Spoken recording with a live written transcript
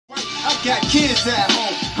got kids at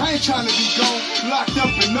home. I ain't trying to be gone, locked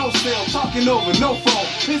up in no cell, talking over no phone.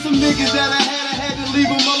 There's some niggas that I had to leave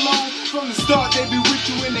them alone. From the start, they be with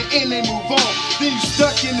you, in the end, they move on. Then you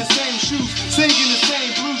stuck in the same shoes, singing the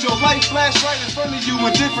same blues. Your life flash right in front of you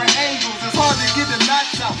in different angles. It's hard to get the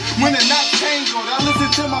knots out when the knots tangled. I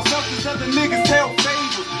listen to myself as other niggas tell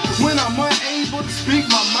fables. When I'm unable to speak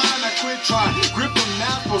my mind, I quit trying. Grip them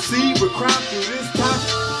now, proceed with crime through this time.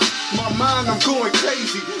 My mind, I'm going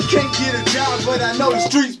crazy. Can't get a job, but I know the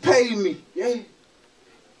streets pay me. Yeah.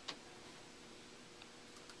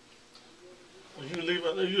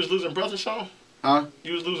 You was losing breath or something? Huh?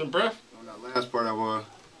 You was losing breath? On that last part I was.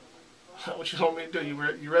 What you want me to do? You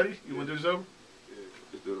ready? You want to do this over? Yeah,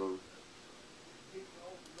 let's do it over.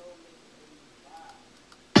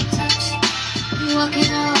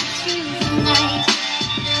 Walking all through the night.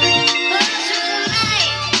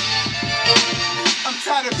 I'm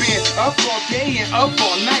tired of being up all day and up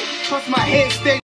all night. Plus my head stays